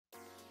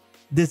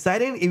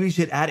Deciding if you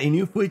should add a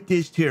new food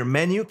dish to your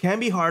menu can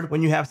be hard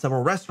when you have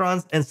several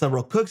restaurants and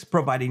several cooks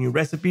providing new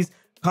recipes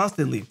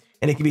constantly,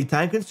 and it can be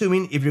time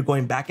consuming if you're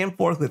going back and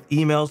forth with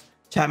emails,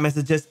 chat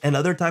messages, and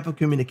other type of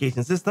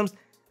communication systems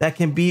that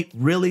can be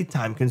really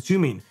time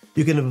consuming.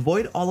 You can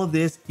avoid all of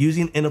this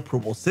using an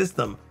approval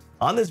system.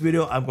 On this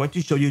video, I'm going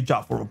to show you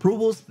Jotform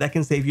approvals that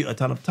can save you a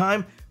ton of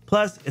time,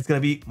 plus it's going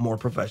to be more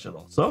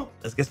professional. So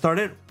let's get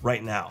started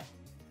right now.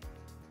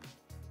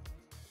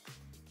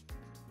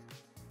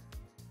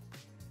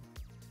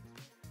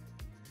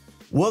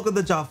 Welcome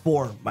to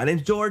Jotform. My name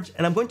is George,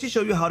 and I'm going to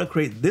show you how to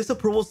create this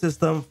approval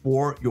system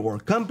for your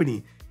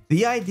company.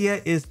 The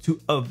idea is to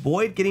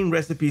avoid getting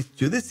recipes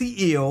to the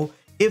CEO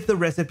if the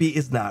recipe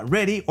is not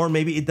ready, or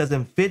maybe it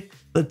doesn't fit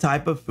the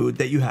type of food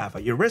that you have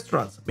at your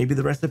restaurants. Maybe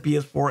the recipe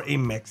is for a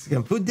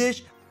Mexican food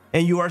dish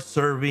and you are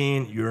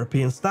serving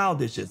European style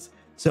dishes.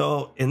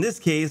 So in this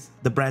case,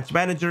 the branch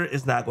manager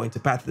is not going to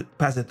pass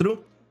it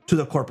through to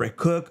the corporate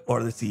cook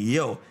or the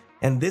CEO.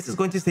 And this is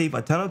going to save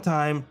a ton of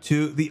time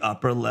to the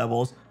upper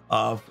levels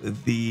of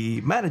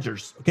the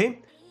managers. Okay,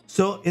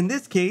 so in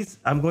this case,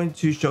 I'm going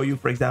to show you,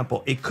 for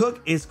example, a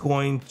cook is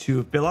going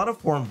to fill out a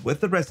form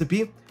with the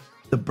recipe.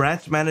 The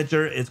branch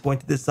manager is going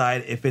to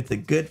decide if it's a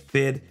good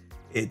fit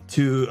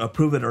to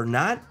approve it or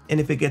not. And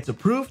if it gets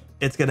approved,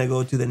 it's going to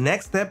go to the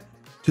next step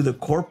to the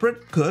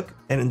corporate cook,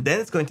 and then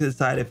it's going to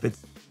decide if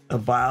it's a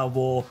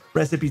viable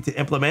recipe to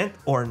implement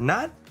or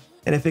not.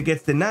 And if it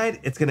gets denied,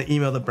 it's going to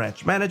email the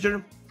branch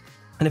manager.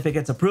 And if it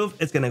gets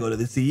approved, it's going to go to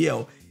the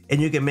CEO. And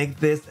you can make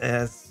this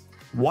as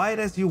wide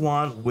as you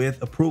want with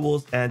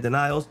approvals and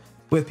denials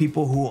with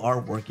people who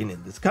are working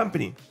in this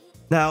company.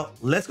 Now,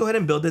 let's go ahead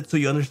and build it so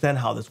you understand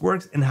how this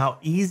works and how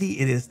easy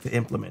it is to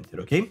implement it,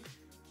 okay?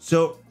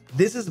 So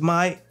this is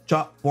my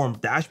Jotform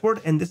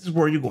dashboard, and this is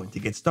where you're going to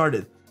get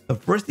started. The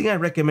first thing I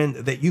recommend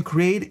that you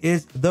create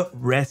is the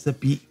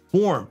recipe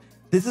form.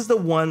 This is the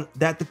one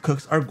that the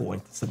cooks are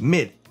going to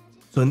submit.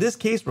 So in this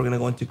case, we're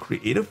going to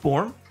create a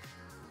form.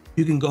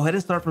 You can go ahead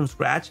and start from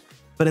scratch,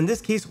 but in this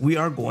case, we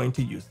are going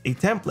to use a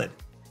template.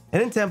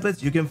 And in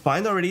templates, you can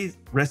find already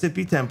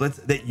recipe templates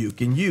that you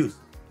can use.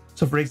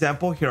 So for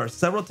example, here are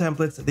several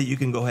templates that you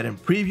can go ahead and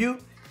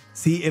preview,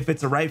 see if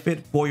it's a right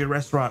fit for your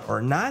restaurant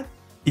or not.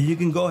 You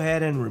can go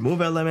ahead and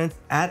remove elements,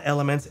 add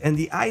elements, and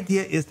the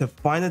idea is to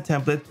find a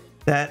template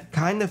that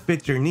kind of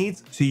fits your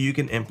needs so you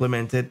can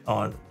implement it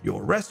on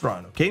your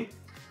restaurant, okay?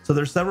 So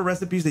there's several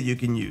recipes that you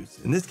can use.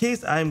 In this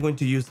case, I'm going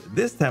to use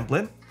this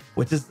template,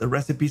 which is the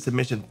recipe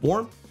submission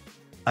form.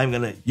 I'm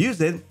gonna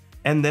use it,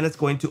 and then it's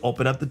going to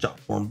open up the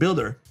Jotform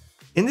builder.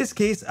 In this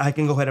case, I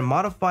can go ahead and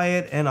modify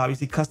it and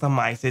obviously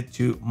customize it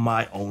to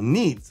my own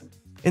needs.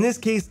 In this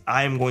case,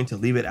 I am going to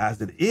leave it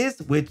as it is,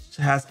 which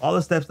has all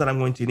the steps that I'm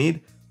going to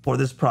need for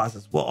this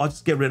process. Well, I'll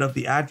just get rid of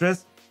the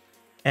address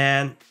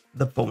and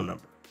the phone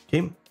number, okay?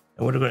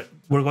 And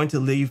we're going to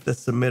leave the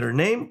submitter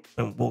name,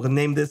 and we'll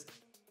name this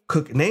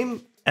cook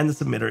name and the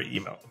submitter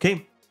email,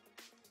 okay?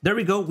 There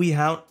we go. We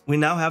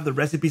now have the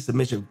recipe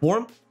submission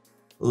form.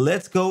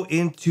 Let's go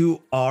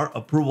into our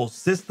approval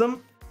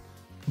system.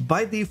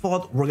 By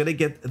default, we're going to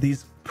get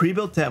these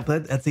pre-built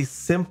template. That's a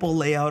simple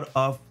layout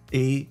of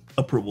a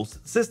approval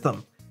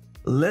system.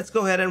 Let's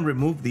go ahead and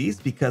remove these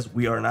because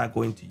we are not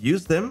going to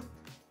use them.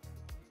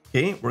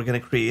 Okay, we're going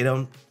to create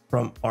them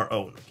from our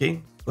own.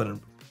 Okay, go ahead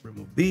and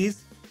remove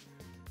these.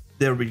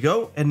 There we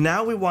go. And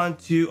now we want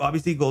to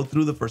obviously go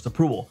through the first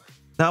approval.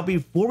 Now,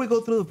 before we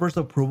go through the first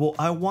approval,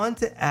 I want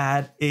to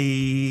add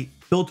a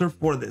filter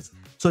for this,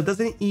 so it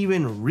doesn't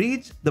even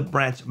reach the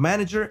branch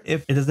manager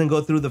if it doesn't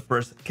go through the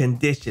first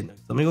condition.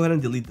 So let me go ahead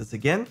and delete this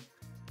again.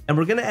 And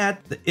we're going to add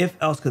the if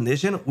else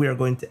condition. We are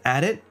going to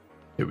add it.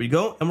 Here we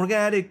go. And we're going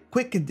to add a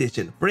quick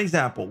condition. For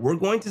example, we're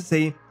going to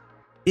say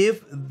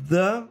if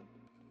the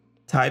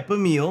type of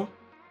meal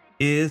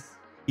is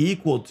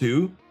equal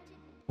to,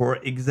 for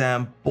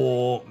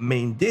example,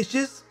 main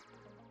dishes,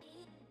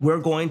 we're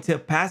going to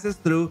pass this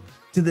through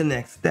to the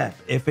next step.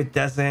 If it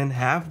doesn't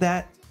have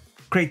that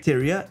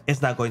criteria,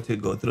 it's not going to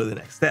go through the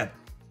next step.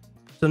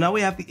 So now we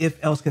have the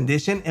if else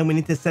condition, and we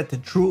need to set to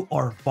true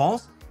or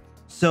false.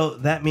 So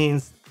that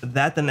means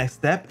that the next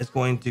step is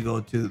going to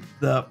go to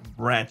the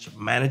branch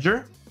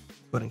manager.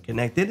 Go ahead and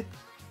connect it,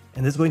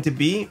 and this is going to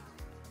be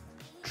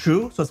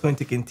true. So it's going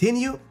to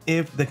continue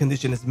if the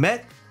condition is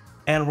met,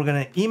 and we're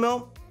going to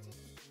email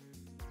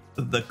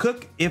the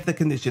cook if the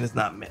condition is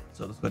not met.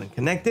 So let's go ahead and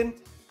connect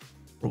it.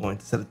 We're going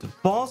to set it to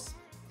false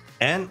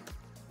and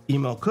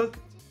email cook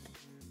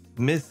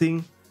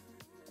missing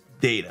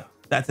data.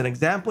 That's an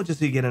example just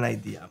so you get an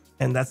idea.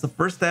 And that's the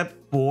first step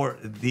for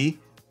the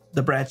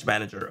branch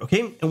manager,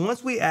 okay? And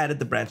once we added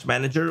the branch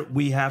manager,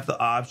 we have the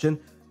option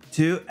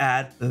to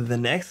add the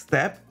next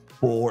step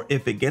for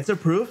if it gets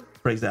approved.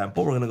 For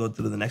example, we're gonna go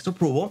to the next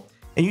approval,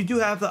 and you do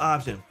have the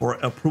option for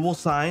approval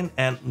sign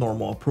and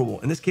normal approval.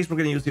 In this case, we're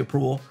gonna use the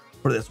approval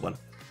for this one.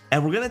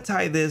 And we're gonna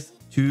tie this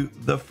to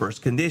the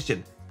first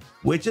condition,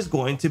 which is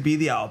going to be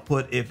the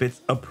output if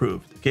it's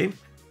approved, okay?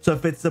 So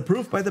if it's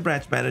approved by the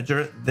branch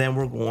manager, then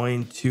we're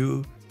going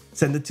to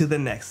send it to the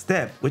next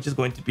step, which is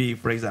going to be,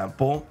 for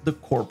example, the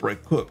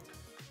corporate cook.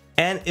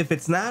 And if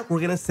it's not, we're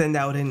gonna send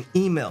out an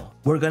email.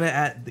 We're gonna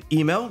add the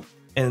email.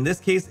 And in this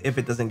case, if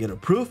it doesn't get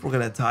approved, we're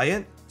gonna tie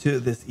it to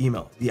this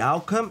email. The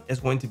outcome is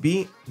going to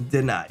be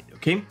denied,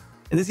 okay?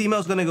 And this email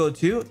is gonna go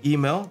to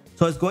email.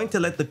 So it's going to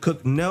let the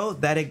cook know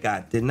that it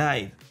got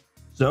denied.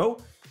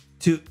 So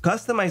to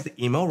customize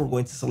the email, we're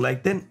going to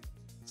select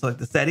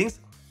the settings,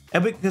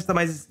 and we can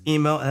customize this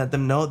email and let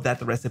them know that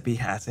the recipe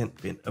hasn't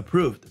been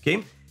approved,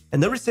 okay?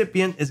 And the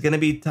recipient is gonna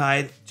be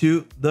tied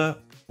to the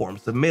form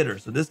submitter.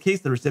 So in this case,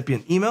 the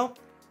recipient email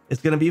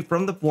is going to be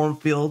from the form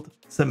field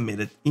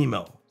submitter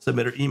email.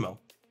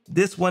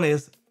 This one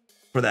is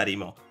for that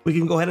email. We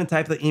can go ahead and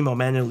type the email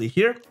manually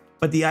here,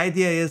 but the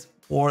idea is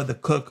for the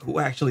cook who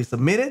actually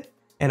submitted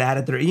and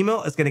added their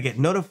email is going to get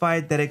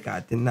notified that it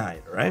got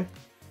denied, all right?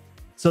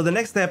 So the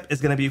next step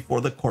is going to be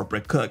for the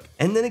corporate cook.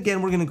 And then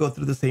again, we're going to go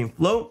through the same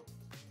flow.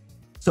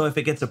 So if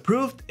it gets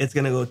approved, it's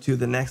going to go to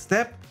the next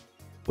step,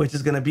 which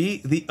is going to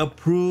be the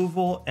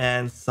approval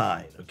and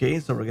sign. Okay,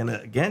 so we're going to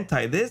again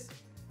tie this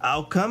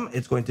outcome.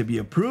 It's going to be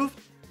approved,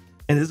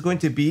 and this is going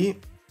to be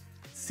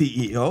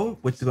CEO,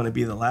 which is going to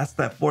be the last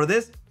step for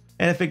this.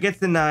 And if it gets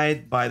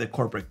denied by the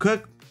corporate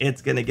cook,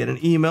 it's going to get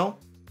an email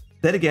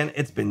that again,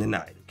 it's been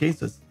denied. Okay,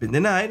 so it's been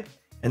denied,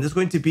 and this is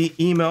going to be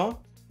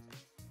email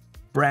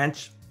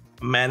branch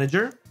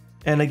manager.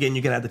 And again,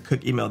 you can add the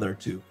cook email there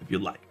too if you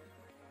like.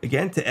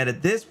 Again, to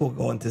edit this, we'll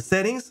go into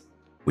settings.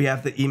 We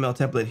have the email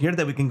template here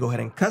that we can go ahead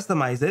and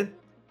customize it.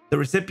 The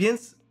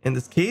recipients, in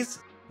this case,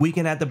 we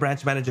can add the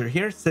branch manager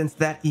here since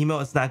that email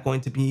is not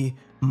going to be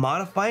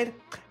modified.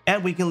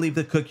 And we can leave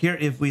the cook here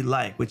if we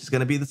like, which is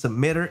going to be the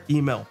submitter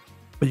email.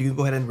 But you can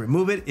go ahead and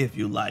remove it if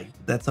you like.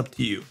 That's up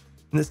to you.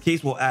 In this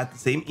case, we'll add the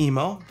same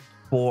email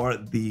for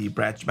the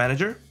branch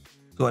manager.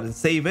 Go ahead and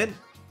save it.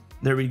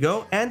 There we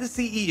go. And the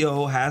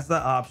CEO has the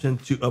option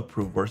to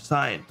approve or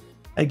sign.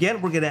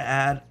 Again, we're going to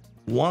add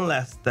one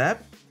last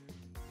step,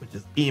 which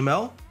is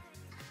email.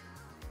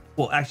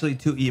 Well, actually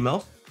 2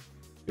 emails.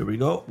 Here we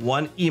go.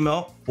 1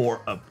 email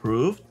for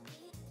approved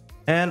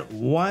and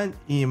 1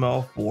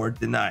 email for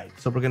denied.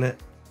 So we're going to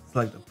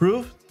select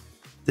approved,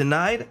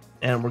 denied,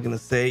 and we're going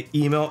to say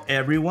email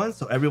everyone.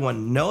 So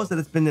everyone knows that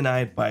it's been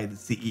denied by the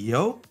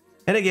CEO.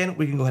 And again,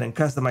 we can go ahead and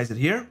customize it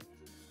here.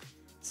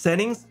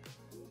 Settings,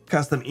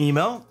 custom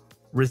email,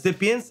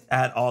 recipients,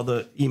 add all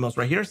the emails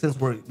right here since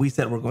we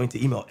said we're going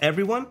to email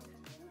everyone,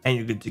 and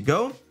you're good to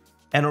go.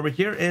 And over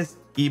here is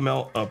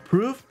email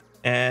approved,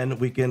 and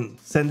we can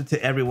send it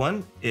to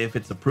everyone if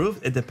it's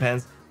approved. It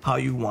depends how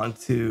you want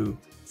to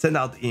send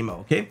out the email,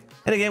 okay?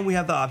 And again, we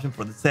have the option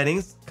for the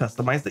settings,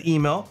 customize the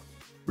email,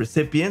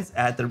 recipients,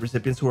 add the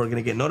recipients who are going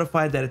to get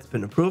notified that it's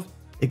been approved.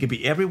 It could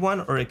be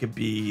everyone, or it could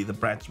be the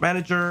branch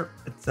manager,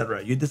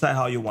 etc. You decide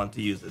how you want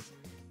to use this.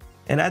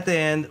 And at the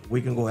end,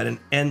 we can go ahead and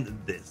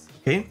end this,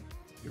 okay?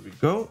 Here we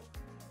go.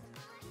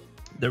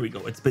 There we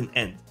go. It's been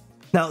ended.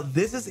 Now,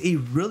 this is a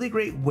really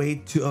great way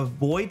to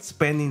avoid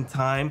spending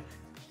time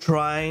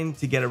trying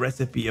to get a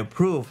recipe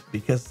approved,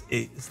 because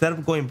instead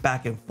of going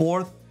back and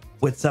forth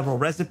with several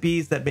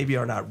recipes that maybe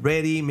are not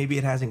ready, maybe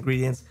it has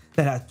ingredients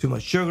that have too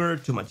much sugar,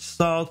 too much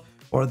salt,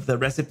 or the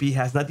recipe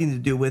has nothing to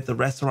do with the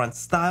restaurant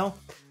style.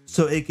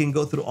 So it can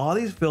go through all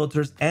these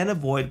filters and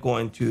avoid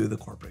going to the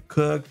corporate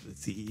cook, the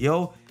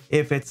CEO,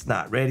 if it's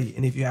not ready.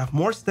 And if you have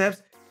more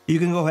steps, you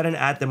can go ahead and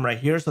add them right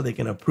here so they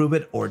can approve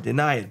it or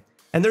deny it.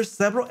 And there's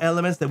several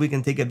elements that we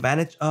can take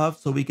advantage of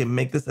so we can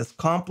make this as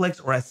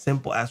complex or as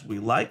simple as we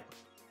like,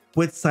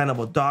 with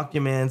signable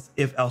documents,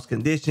 if-else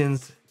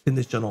conditions,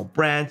 conditional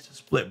branch,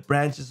 split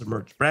branches,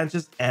 merge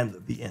branches, and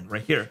the end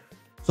right here.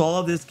 So all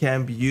of this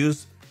can be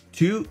used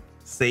to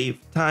save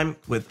time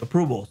with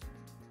approvals.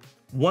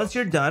 Once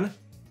you're done,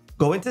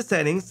 go into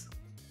settings,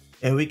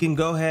 and we can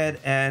go ahead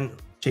and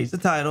change the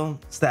title,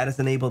 status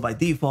enabled by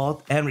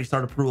default, and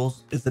restart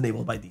approvals is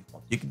enabled by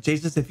default. You can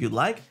change this if you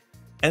like.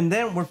 And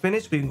then we're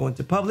finished. We can go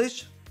into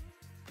publish.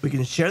 We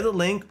can share the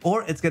link,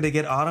 or it's going to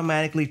get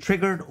automatically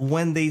triggered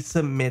when they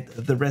submit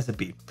the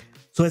recipe.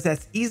 So it's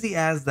as easy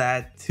as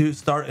that to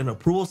start an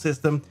approval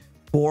system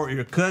for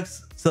your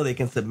cooks so they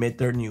can submit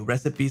their new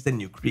recipes and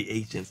new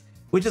creations,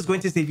 which is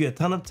going to save you a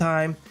ton of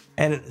time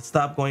and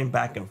stop going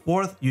back and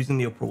forth using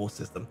the approval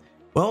system.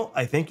 Well,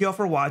 I thank you all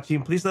for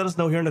watching. Please let us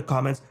know here in the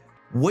comments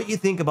what you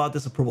think about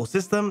this approval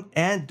system,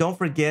 and don't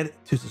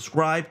forget to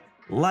subscribe,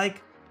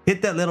 like,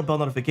 hit that little bell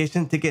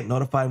notification to get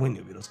notified when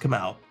new videos come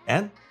out.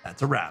 And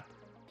that's a wrap.